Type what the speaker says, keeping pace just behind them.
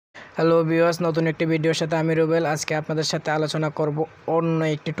Hello viewers, নতুন একটি ভিডিওর সাথে আমি রুবেল। আজকে আপনাদের সাথে আলোচনা করব অন্য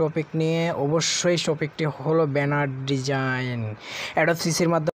একটি টপিক নিয়ে। অবশ্যই টপিকটি হলো ব্যানার ডিজাইন। অ্যাডোব সিসির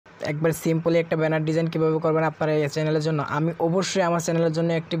মাধ্যমে একবার সিম্পলি একটা ব্যানার ডিজাইন কীভাবে করবেন আপনারা এই চ্যানেলের জন্য। আমি অবশ্যই আমার চ্যানেলের জন্য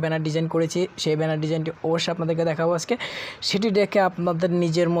একটি ব্যানার ডিজাইন করেছি। সেই ব্যানার ডিজাইনটি অবশ্যই আপনাদেরকে দেখাবো আজকে। সেটি দেখে আপনাদের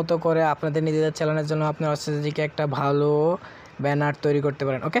নিজের মতো করে আপনাদের নিজেদের চ্যানেলের জন্য আপনার অস্ট্রেলিয়াকে একটা ভালো ব্যানার তৈরি করতে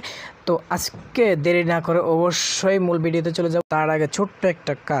পারেন। ওকে, তো আজকে দেরি না করে অবশ্যই মূল ভিডিওতে চলে যাব। তার আগে ছোট্ট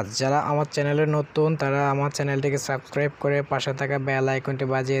একটা কাজ, যারা আমার চ্যানেলে নতুন তারা আমার চ্যানেলটিকে সাবস্ক্রাইব করে পাশে থাকা বেল আইকনটি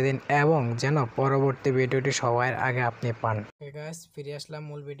বাজিয়ে দিন এবং যেন পরবর্তী ভিডিওটি সবার আগে আপনি পান। গাইস, ফিরে আসলাম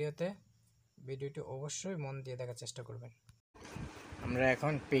মূল ভিডিওতে। ভিডিওটি অবশ্যই মন দিয়ে দেখার চেষ্টা করবেন। আমরা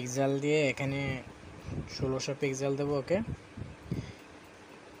এখন পিক্সেল দিয়ে এখানে 1600 পিক্সেল দেবো। ওকে,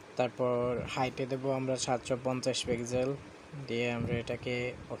 তারপর হাইটে দেবো আমরা 750 পিক্সেল দিয়ে আমরা এটাকে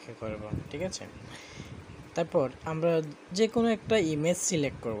ওকে করব। ঠিক আছে, তারপর আমরা যে কোনো একটা ইমেজ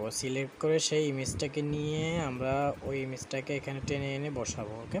সিলেক্ট করব। সিলেক্ট করে সেই ইমেজটাকে নিয়ে আমরা ওই ইমেজটাকে এখানে টেনে এনে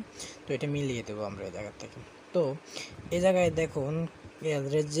বসাবো। ওকে, তো এটা মিলিয়ে দেবো আমরা এই জায়গা থেকে। তো এই জায়গায় দেখুন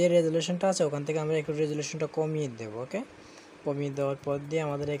যে রেজুলেশনটা আছে ওখান থেকে আমরা একটু রেজুলেশনটা কমিয়ে দেবো। ওকে, কমিয়ে দেওয়ার পর দিয়ে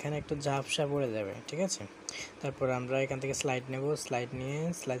আমাদের এখানে একটু ঝাপসা পড়ে যাবে। ঠিক আছে, তারপর আমরা এখান থেকে স্লাইড নেব। স্লাইড নিয়ে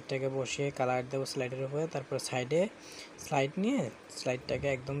স্লাইডটাকে বসিয়ে কালার দেবো স্লাইডের উপরে। তারপর সাইডে স্লাইড নিয়ে স্লাইডটাকে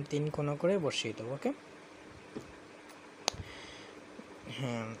একদম 3 কোণা করে বসিয়ে দেবো। ওকে,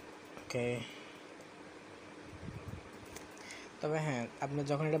 হ্যাঁ, ওকে। তবে হ্যাঁ, আপনি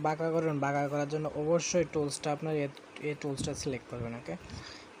যখন এটা বাঁকা করবেন, বাঁকা করার জন্য অবশ্যই টুলসটা আপনার এই টুলসটা সিলেক্ট করবেন। ওকে,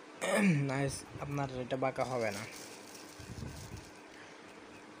 নাইস, আপনার এটা বাঁকা হবে না।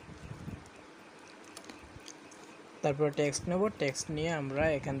 তারপর টেক্সট নেব। টেক্সট নিয়ে আমরা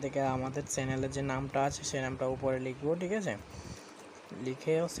এখান থেকে আমাদের চ্যানেলের যে নামটা আছে সেই নামটা উপরে লিখব। ঠিক আছে,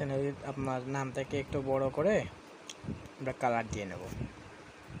 লিখে চ্যানেলের আপনার নামটাকে একটু বড় করে আমরা কালার দিয়ে নেব।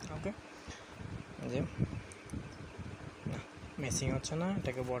 ওকে, যে মেসিং হচ্ছে না,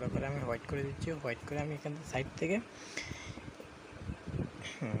 এটাকে বড় করে আমি হোয়াইট করে দিচ্ছি। হোয়াইট করে আমি এখান থেকে সাইড থেকে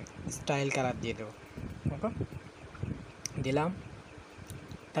স্টাইল কালার দিয়ে দেবো। ওকে, দিলাম।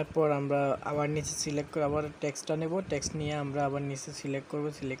 তারপর আমরা আবার নিচে সিলেক্ট করে আবার টেক্সটটা নেব। টেক্সট নিয়ে আমরা আবার নিচে সিলেক্ট করব।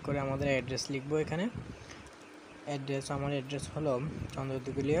 সিলেক্ট করে আমাদের অ্যাড্রেস লিখবো। এখানে অ্যাড্রেস, আমার অ্যাড্রেস হলো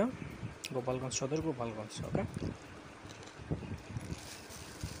চন্দ্রদুগুলিয়া, গোপালগঞ্জ সদর, গোপালগঞ্জ। ওকে,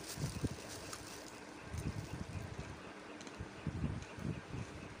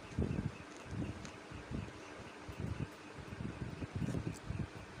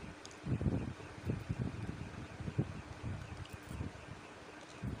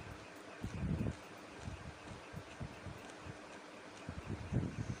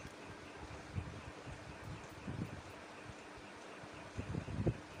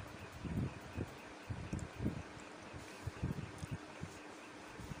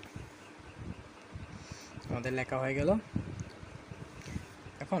 আমাদের লেখা হয়ে গেল।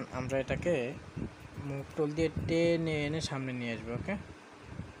 এখন আমরা এটাকে মুভ টুল দিয়ে টেনে এনে সামনে নিয়ে আসবো। ওকে,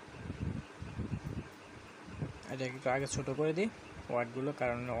 এটাকে একটু আগে ছোটো করে দিই ওয়ার্ডগুলো,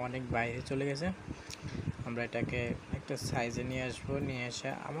 কারণ অনেক বাইরে চলে গেছে। আমরা এটাকে একটা সাইজে নিয়ে আসবো। নিয়ে এসে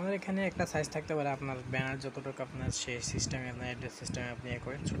আমাদের এখানে একটা সাইজ থাকতে পারে, আপনার ব্যানার যতটুকু আপনার সেই সিস্টেমে, আপনার অ্যাড্রেস সিস্টেমে আপনি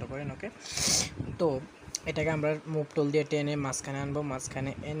করেন, ছোটো করেন। ওকে, তো এটাকে আমরা মুভ টুল দিয়ে টেনে মাঝখানে আনবো।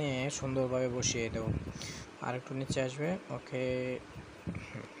 মাঝখানে এনে সুন্দরভাবে বসিয়ে দেবো। আর একটু নিচে আসবে। ওকে,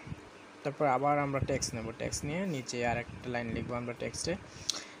 তারপর আবার আমরা টেক্সট নেব। টেক্সট নিয়ে নিচে আর একটা লাইন লিখবো আমরা টেক্সটে,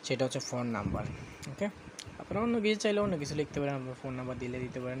 সেটা হচ্ছে ফোন নাম্বার। ওকে, আপনারা অন্য কিছু চাইলে অন্য কিছু লিখতে পারেন, আপনার ফোন নাম্বার দিলে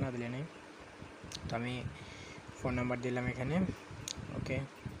দিতে পারেন, না দিলে নেই। তো আমি ফোন নাম্বার দিলাম এখানে। ওকে,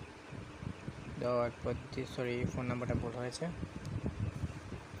 দেওয়ার পর সরি, ফোন নাম্বারটা ভুল হয়েছে।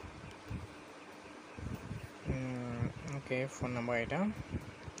 ওকে, ফোন নাম্বার, এটা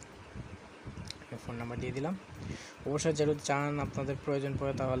ফোন নাম্বার দিয়ে দিলাম। অবশ্যই যদি চান আপনাদের প্রয়োজন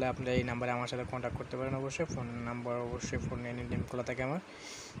পড়ে তাহলে আপনারা এই নাম্বারে আমার সাথে কন্ট্যাক্ট করতে পারেন। অবশ্যই ফোন নাম্বার, অবশ্যই ফোন এনি টাইম খোলা থাকে আমার।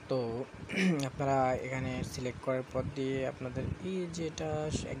 তো আপনারা এখানে সিলেক্ট করার পর দিয়ে আপনাদের এই যেটা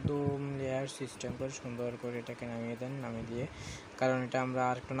একদম লেয়ার সিস্টেম করে সুন্দর করে এটাকে নামিয়ে দেন। নামিয়ে দিয়ে, কারণ এটা আমরা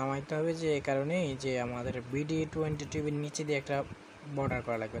আর একটু নামাইতে হবে, যে এই কারণেই যে আমাদের BD20 টিভির নিচে দিয়ে একটা বর্ডার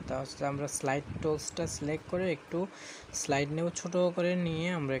করা লাগবে। তাহলে আমরা স্লাইড টুলসটা সিলেক্ট করে একটু স্লাইড নেব, ছোটো করে নিয়ে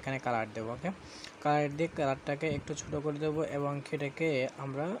আমরা এখানে কালার দেবো। ওকে, কালার দিয়ে কালারটাকে একটু ছোটো করে দেবো এবং সেটাকে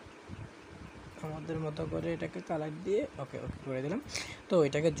আমরা আমাদের মতো করে এটাকে কালার দিয়ে ওকে ওকে করে দিলাম। তো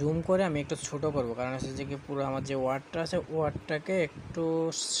এটাকে জুম করে আমি একটু ছোটো করবো, কারণ হচ্ছে যে কি পুরো আমার যে ওয়ার্ডটা আছে ওয়ার্ডটাকে একটু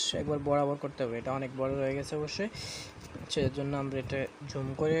একবার বরাবর করতে হবে। এটা অনেক বড় হয়ে গেছে অবশ্যই, সেজন্য আমরা এটা জুম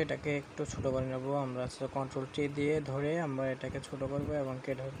করে এটাকে একটু ছোটো করে নেব। আমরা কন্ট্রোল টি দিয়ে ধরে আমরা এটাকে ছোটো করবো এবং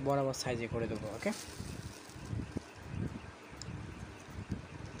এটা বরাবর সাইজে করে দেবো। ওকে,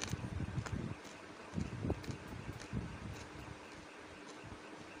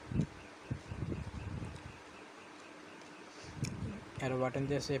 অ্যারো বাটন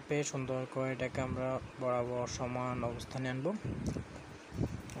দিয়ে চেপে সুন্দর করে এটাকে আমরা বরাবর সমান অবস্থানে আনবো।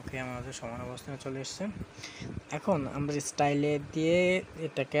 ওকে, আমাদের সমান অবস্থানে চলে এসছে। এখন আমরা স্টাইলে দিয়ে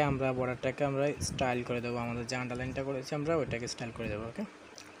এটাকে আমরা বর্ডারটাকে আমরা স্টাইল করে দেবো, আমাদের যে আন্ডারলাইনটা করেছি আমরা ওইটাকে স্টাইল করে দেবো। ওকে,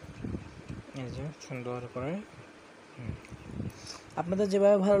 এই যে সুন্দর করে আপনাদের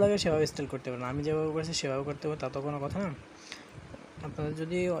যেভাবে ভালো লাগে সেভাবে স্টাইল করতে পারেন। আমি যেভাবে করেছি সেভাবে করতে পারবো, তা তো কোনো কথা না। আপনাদের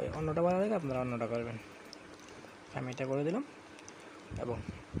যদি অন্যটা ভালো লাগে আপনারা অন্যটা করবেন। আমি এটা করে দিলাম এবং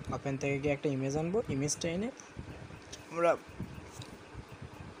ওপেন থেকে গিয়ে একটা ইমেজ আনবো। ইমেজটা এনে আমরা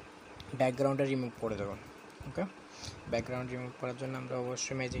ব্যাকগ্রাউন্ডটা রিমুভ করে দেবো। ওকে, ব্যাকগ্রাউন্ড রিমুভ করার জন্য আমরা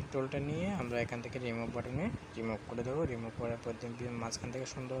অবশ্যই ম্যাজিক টুলটা নিয়ে আমরা এখান থেকে রিমুভ বাটনে রিমুভ করে দেবো। রিমুভ করার পর মাঝখান থেকে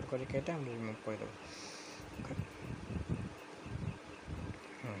সুন্দর করে কেটে আমরা রিমুভ করে দেবো। ওকে,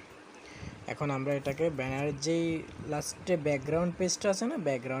 এখন আমরা এটাকে ব্যানারের যেই লাস্টে ব্যাকগ্রাউন্ড পেজটা আছে না,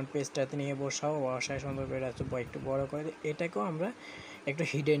 ব্যাকগ্রাউন্ড পেজটাতে নিয়ে বসায় সুন্দর করে একটু বড় করে দিই। এটাকেও আমরা একটু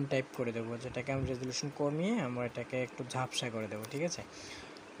হিডেন টাইপ করে দেবো, যেটাকে আমরা রেজলিউশন কমিয়ে আমরা এটাকে একটু ঝাপসা করে দেবো। ঠিক আছে,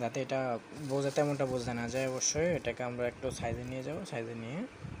 যাতে এটা তেমনটা বোঝা না যায়। অবশ্যই এটাকে আমরা একটু সাইজে নিয়ে যাব, সাইজে নিয়ে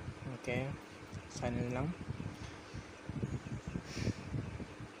ওকে সাইজে নিলাম।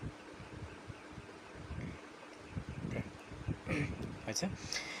 আচ্ছা,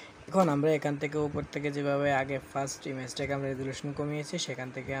 এখন আমরা এখান থেকে উপর থেকে যেভাবে আগে ফার্স্ট ইমেজটাকে আমরা রেজলিউশন কমিয়েছি সেখান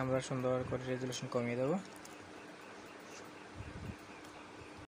থেকে আমরা সুন্দর করে রেজলিউশন কমিয়ে দেবো।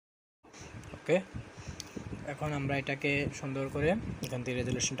 ওকে, এখন আমরা এটাকে সুন্দর করে এখান থেকে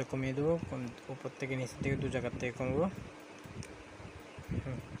রেজলিউশনটা কমিয়ে দেবো। উপর থেকে নিচের থেকে দু জায়গার থেকে কমবো।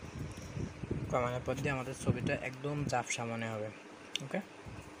 কমানোর পর দিয়ে আমাদের ছবিটা একদম ঝাপসা মনে হবে। ওকে,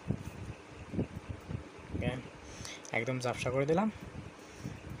 একদম ঝাপসা করে দিলাম।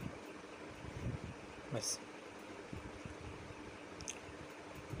 ব্যাস,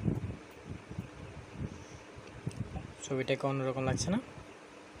 ছবিটাকে অন্যরকম লাগছে না?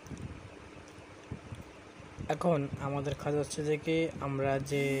 এখন আমাদের কাজ হচ্ছে যে কি আমরা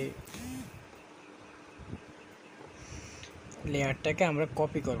যে লেয়ারটাকে আমরা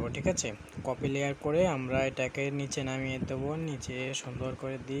কপি করব। ঠিক আছে, কপি লেয়ার করে আমরা এটাকে নিচে নামিয়ে দেবো। নিচে সুন্দর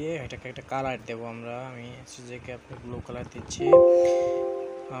করে দিয়ে এটাকে একটা কালার দেবো আমরা। আমি যে আপনি ব্লু কালার দিচ্ছি,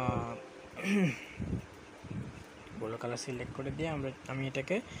 ব্লু কালার সিলেক্ট করে দিয়ে আমি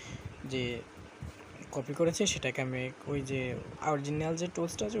এটাকে যে কপি করেছি সেটাকে আমি ওই যে অরিজিনাল যে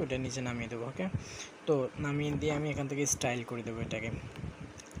টুলসটা আছে ওটা নিচে নামিয়ে দেবো। ওকে, তো নামিয়ে দিয়ে আমি এখান থেকে স্টাইল করে দেবো, এটাকে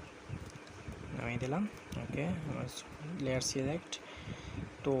নামিয়ে দিলাম। ওকে, লেয়ার সিলেক্ট।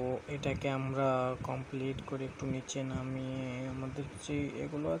 তো এটাকে আমরা কমপ্লিট করে একটু নিচে নামিয়ে আমাদের যে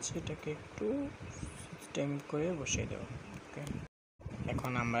এগুলো আছে এটাকে একটু সিস্টেম করে বসিয়ে দেবো। ওকে,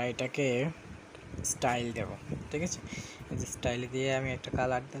 এখন আমরা এটাকে স্টাইল দেব। ঠিক আছে, যে স্টাইল দিয়ে আমি একটা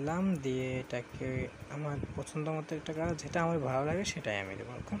কালার দিলাম, দিয়ে এটাকে আমার পছন্দ মতো একটা কালার যেটা আমার ভালো লাগে সেটাই আমি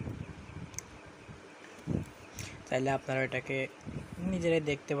দেবো। ওকে, চাইলে আপনারা এটাকে নিজেরাই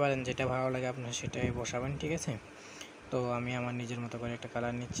দেখতে পারেন, যেটা ভালো লাগে আপনার সেটাই বসাবেন। ঠিক আছে, তো আমি আমার নিজের মতো করে একটা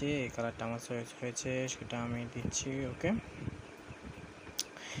কালার নিচ্ছি। এই কালারটা আমার হয়েছে সেটা আমি দিচ্ছি। ওকে,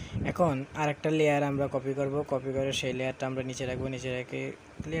 এখন আরেকটা লেয়ার আমরা কপি করব। কপি করে সেই লেয়ারটা আমরা নিচে রাখবো। নিচে রেখে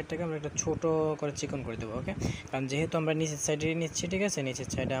লেয়ারটাকে আমরা একটা ছোট করে চিকন করে দেবো। ওকে, কারণ যেহেতু আমরা নিচের সাইডে নিচ্ছি, ঠিক আছে, নিচের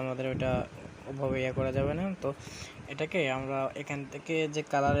সাইডে আমাদের ওটা ওভাবে ইয়ে করা যাবে না। তো এটাকে আমরা এখান থেকে যে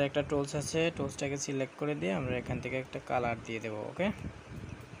কালারের একটা টুলস আছে, টুলসটাকে সিলেক্ট করে দিয়ে আমরা এখান থেকে একটা কালার দিয়ে দেবো। ওকে,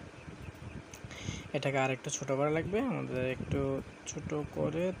 এটাকে আর একটু ছোটো করা লাগবে আমাদের, একটু ছোট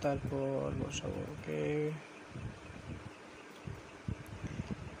করে তারপর বসাবো। ওকে,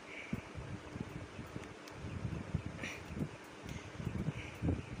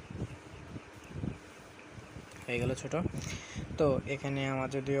 হয়ে গেল ছোটো। তো এখানে আমার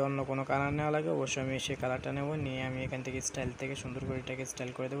যদি অন্য কোনো কালার নেওয়া লাগে অবশ্যই আমি সেই কালারটা নেব, নিয়ে আমি এখান থেকে স্টাইল থেকে সুন্দর করে এটাকে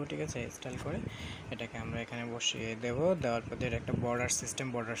স্টাইল করে দেবো। ঠিক আছে, স্টাইল করে এটাকে আমরা এখানে বসিয়ে দেবো। দেওয়ার পর এর একটা বর্ডার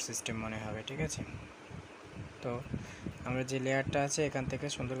সিস্টেম মনে হবে। ঠিক আছে, তো আমরা যে লেয়ারটা আছে এখান থেকে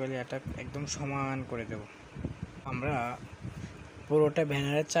সুন্দর করে লেয়ারটা একদম সমান করে দেব। আমরা পুরোটা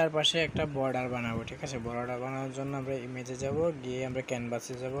ব্যানারের চারপাশে একটা বর্ডার বানাবো। ঠিক আছে, বর্ডার বানানোর জন্য আমরা ইমেজে যাব, গিয়ে আমরা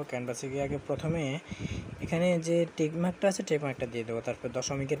ক্যানভাসে যাব। ক্যানভাসে গিয়ে আগে প্রথমে এখানে যে টিকমার্কটা আছে টিকমার্কটা দিয়ে দেবো। তারপর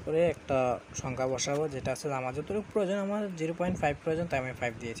দশমিকের পরে একটা সংখ্যা বসাবো, যেটা আছে আমার যতটুকু প্রয়োজন, আমার 0.5 প্রয়োজন, তাই আমি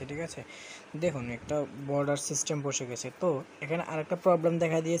 5 দিয়েছি। ঠিক আছে, দেখুন একটা বর্ডার সিস্টেম বসে গেছে। তো এখানে আরেকটা প্রবলেম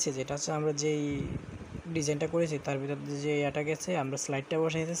দেখা দিয়েছে, যেটা হচ্ছে আমরা যেই ডিজাইনটা করেছি তার ভিতর যে এটা গেছে, আমরা স্লাইডটা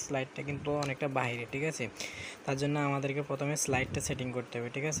বসাইছি, স্লাইডটা কিন্তু অনেকটা বাইরে। ঠিক আছে, তার জন্য আমাদেরকে প্রথমে স্লাইডটা সেটিং করতে হবে।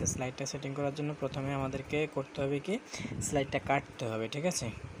 ঠিক আছে, স্লাইডটা সেটিং করার জন্য প্রথমে আমাদেরকে করতে হবে কি, স্লাইডটা কাটতে হবে। ঠিক আছে,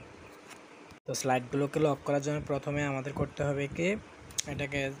 তো স্লাইডগুলোকে লক করার জন্য প্রথমে আমাদের করতে হবে কি,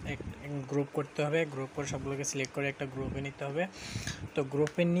 এটাকে গ্রুপ করতে হবে, গ্রুপ করে সবগুলোকে সিলেক্ট করে একটা গ্রুপে নিতে হবে। তো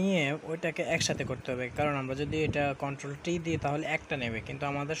গ্রুপে নিয়ে ওইটাকে একসাথে করতে হবে, কারণ আমরা যদি এটা কন্ট্রোল টি দিই তাহলে একটা নেবে, কিন্তু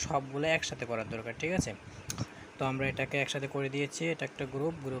আমাদের সবগুলো একসাথে করার দরকার, ঠিক আছে। তো আমরা এটাকে একসাথে করে দিয়েছি, এটা একটা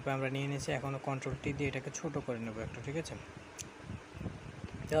গ্রুপে আমরা নিয়ে নিয়েছি। এখন কন্ট্রোল টি দিয়ে এটাকে ছোট করে নেব একটু, ঠিক আছে।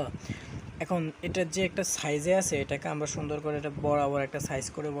 তো এখন এটা যে একটা সাইজে আছে এটাকে আমরা সুন্দর করে এটা বরাবর একটা সাইজ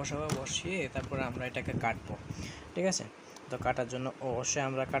করে বসিয়ে তারপরে আমরা এটাকে কাটবো, ঠিক আছে। তো কাটার জন্য অবশ্যই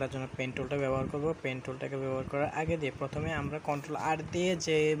আমরা কাটার জন্য পেন টুলটা ব্যবহার করব। পেন টুলটাকে ব্যবহার করার আগে দিয়ে প্রথমে আমরা কন্ট্রোল আর দিয়ে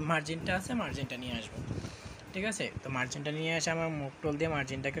যে মার্জিনটা আছে মার্জিনটা নিয়ে আসবো, ঠিক আছে। তো মার্জিনটা নিয়ে এসে আমরা মুভ টুল দিয়ে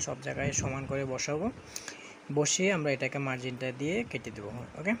মার্জিনটাকে সব জায়গায় সমান করে বসাবো, বসিয়ে আমরা এটাকে মার্জিনটা দিয়ে কেটে দেবো।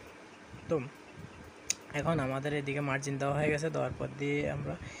 ওকে, তো এখন আমাদের এদিকে মার্জিন দেওয়া হয়ে গেছে। দেওয়ার পর দিয়ে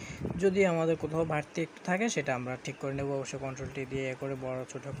আমরা যদি আমাদের কোথাও বাড়তি একটু থাকে সেটা আমরা ঠিক করে নেব। অবশ্যই কন্ট্রোলটি দিয়ে করে বড়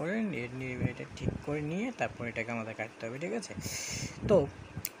ছোটো করে নিয়ে এটা ঠিক করে নিয়ে তারপর এটাকে আমাদের কাটতে হবে, ঠিক আছে। তো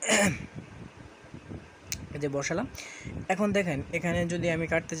যে বসালাম, এখন দেখেন এখানে যদি আমি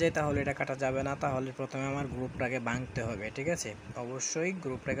কাটতে যাই তাহলে এটা কাটা যাবে না, তাহলে প্রথমে আমার গ্রুপটাকে ভাঙতে হবে, ঠিক আছে। অবশ্যই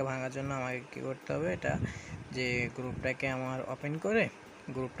গ্রুপটাকে ভাঙার জন্য আমাকে কী করতে হবে, এটা যে গ্রুপটাকে আমার ওপেন করে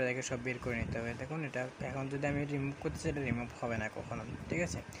গ্রুপটাকে সব বের করে নিতে হবে। দেখুন এটা এখন যদি আমি রিমুভ করতে চাই এটা রিমুভ হবে না কখনো, ঠিক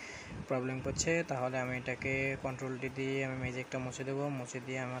আছে। প্রবলেম করছে, তাহলে আমি এটাকে কন্ট্রোলটি দিয়ে আমি ম্যাজিকটা মুছে দেবো। মুছে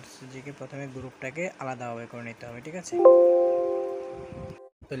দিয়ে আমার সিজিকে প্রথমে গ্রুপটাকে আলাদাভাবে করে নিতে হবে, ঠিক আছে।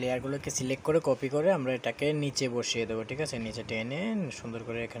 তো লেয়ারগুলোকে সিলেক্ট করে কপি করে আমরা এটাকে নিচে বসিয়ে দেবো, ঠিক আছে। নিচে টেনে সুন্দর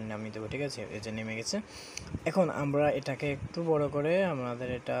করে এখানে নামিয়ে দেবো, ঠিক আছে। এই যে নেমে গেছে। এখন আমরা এটাকে একটু বড় করে, আমাদের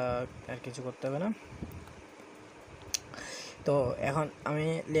এটা আর কিছু করতে হবে না। তো এখন আমি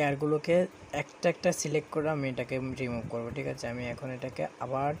লেয়ারগুলোকে একটা একটা সিলেক্ট করে আমি এটাকে রিমুভ করব, ঠিক আছে। আমি এখন এটাকে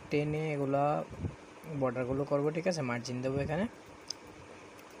আবার টেনে এগুলা বর্ডারগুলো করব, ঠিক আছে। মার্জিন দেবো, এখানে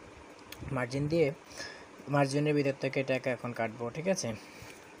মার্জিন দিয়ে মার্জিনের ভিতর থেকে এটাকে এখন কাটবো, ঠিক আছে।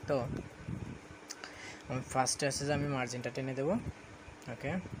 তো আমি ফার্স্টে আসে যে আমি মার্জিনটা টেনে দেবো।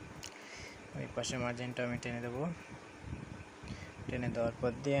 ওকে, ওই পাশে মার্জিনটা আমি টেনে দেবো। টেনে দেওয়ার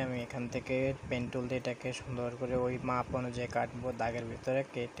পর দিয়ে আমি এখান থেকে পেন টুল দিয়ে এটাকে সুন্দর করে ওই মাপ অনুযায়ী কাটবো, দাগের ভিতরে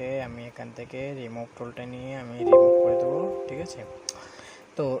কেটে আমি এখান থেকে রিমুভ টুলটা নিয়ে আমি রিমুভ করে দেবো, ঠিক আছে।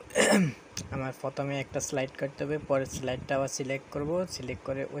 তো আমার প্রথমে একটা স্লাইড কাটতে হবে, পরের স্লাইডটা আবার সিলেক্ট করব, সিলেক্ট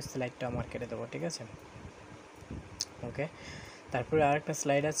করে ওই স্লাইডটা আমার কেটে দেবো, ঠিক আছে। ওকে, তারপরে আরেকটা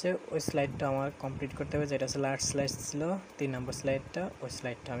স্লাইড আছে, ওই স্লাইডটা আমার কমপ্লিট করতে হবে, যেটা লাস্ট স্লাইড ছিল 3 নম্বর স্লাইডটা, ওই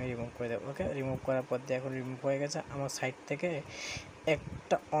স্লাইডটা আমি রিমুভ করে দেবো। ওকে, রিমুভ করার পর দিয়ে এখন রিমুভ হয়ে গেছে। আমার সাইড থেকে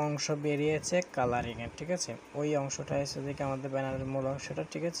একটা অংশ বেরিয়েছে কালারিংয়ের, ঠিক আছে। ওই অংশটা এসে দেখে আমাদের ব্যানারের মূল অংশটা,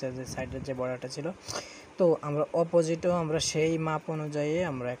 ঠিক আছে, যে সাইডের যে বর্ডারটা ছিল। তো আমরা অপোজিটও আমরা সেই মাপ অনুযায়ী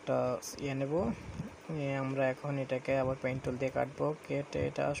আমরা একটা ইয়ে নেব, আমরা এখন এটাকে আবার পেইন্ট টুল দিয়ে কাটবো, কেটে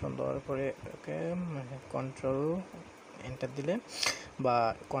এটা সুন্দর করে ওকে কন্ট্রোল এন্টার দিলে বা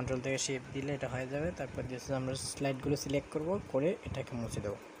কন্ট্রোল থেকে শেপ দিলে এটা হয়ে যাবে। তারপর দিয়ে আমরা স্লাইডগুলো সিলেক্ট করব, করে এটাকে মুছে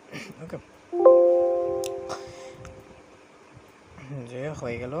দেবো। ওকে, যে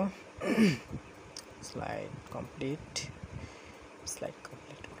হয়ে গেল, স্লাইড কমপ্লিট, স্লাইড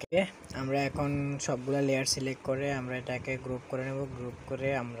কমপ্লিট। ওকে, আমরা এখন সবগুলো লেয়ার সিলেক্ট করে আমরা এটাকে গ্রুপ করে নেব। গ্রুপ করে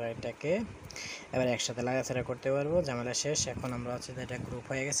আমরা এটাকে এবার একসাথে লাগাছাড়া করতে পারবো, ঝামেলা শেষ। এখন আমরা হচ্ছে এটা গ্রুপ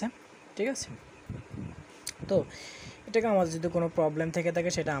হয়ে গেছে, ঠিক আছে। তো এটাকে আমাদের যদি কোনো প্রবলেম থেকে থাকে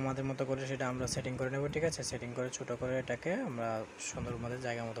সেটা আমাদের মতো করে সেটা আমরা সেটিং করে নেব, ঠিক আছে। সেটিং করে ছোটো করে এটাকে আমরা সুন্দর মতো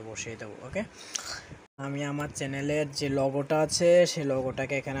জায়গা মতো বসিয়ে দেবো। ওকে, আমি আমার চ্যানেলের যে লগোটা আছে সেই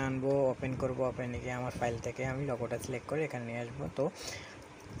লগোটাকে এখানে আনবো, ওপেন করব। ওপেনে গিয়ে আমার ফাইল থেকে আমি লগোটা সিলেক্ট করে এখানে নিয়ে আসবো। তো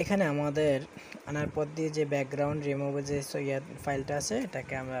এখানে আমাদের আনার পর দিয়ে যে ব্যাকগ্রাউন্ড রিমুভের যে ফাইলটা আছে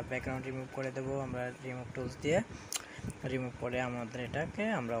এটাকে আমরা ব্যাকগ্রাউন্ড রিমুভ করে দেবো। আমরা রিমুভ টুলস দিয়ে রিমুভ করে আমাদের এটাকে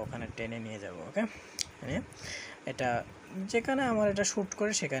আমরা ওখানে টেনে নিয়ে যাব। ওকে, এটা যেখানে আমার এটা শ্যুট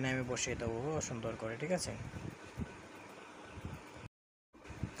করে সেখানে আমি বসিয়ে দেবো সুন্দর করে, ঠিক আছে।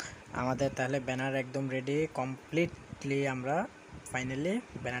 আমাদের তাহলে ব্যানার একদম রেডি, কমপ্লিটলি আমরা ফাইনালি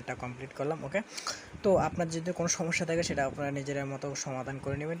ব্যানারটা কমপ্লিট করলাম। ওকে, তো আপনার যদি কোনো সমস্যা থাকে সেটা আপনারা নিজের মতো সমাধান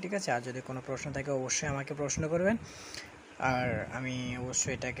করে নেবেন, ঠিক আছে। আর যদি কোনো প্রশ্ন থাকে অবশ্যই আমাকে প্রশ্ন করবেন। আর আমি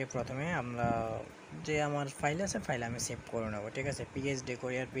অবশ্যই এটাকে প্রথমে আমরা যে আমার ফাইল আছে ফাইল আমি সেভ করে নেবো, ঠিক আছে। পিএইচডি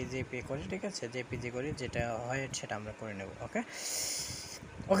করি আর পিজিপি করি, ঠিক আছে। যে পিজি করি যেটা হয় সেটা আমরা করে নেব। ওকে,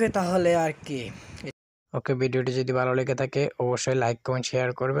 ওকে, তাহলে আর কি। ওকে, ভিডিওটি যদি ভালো লেগে থাকে অবশ্যই লাইক কমেন্ট শেয়ার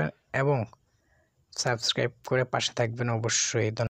করবেন এবং সাবস্ক্রাইব করে পাশে থাকবেন অবশ্যই।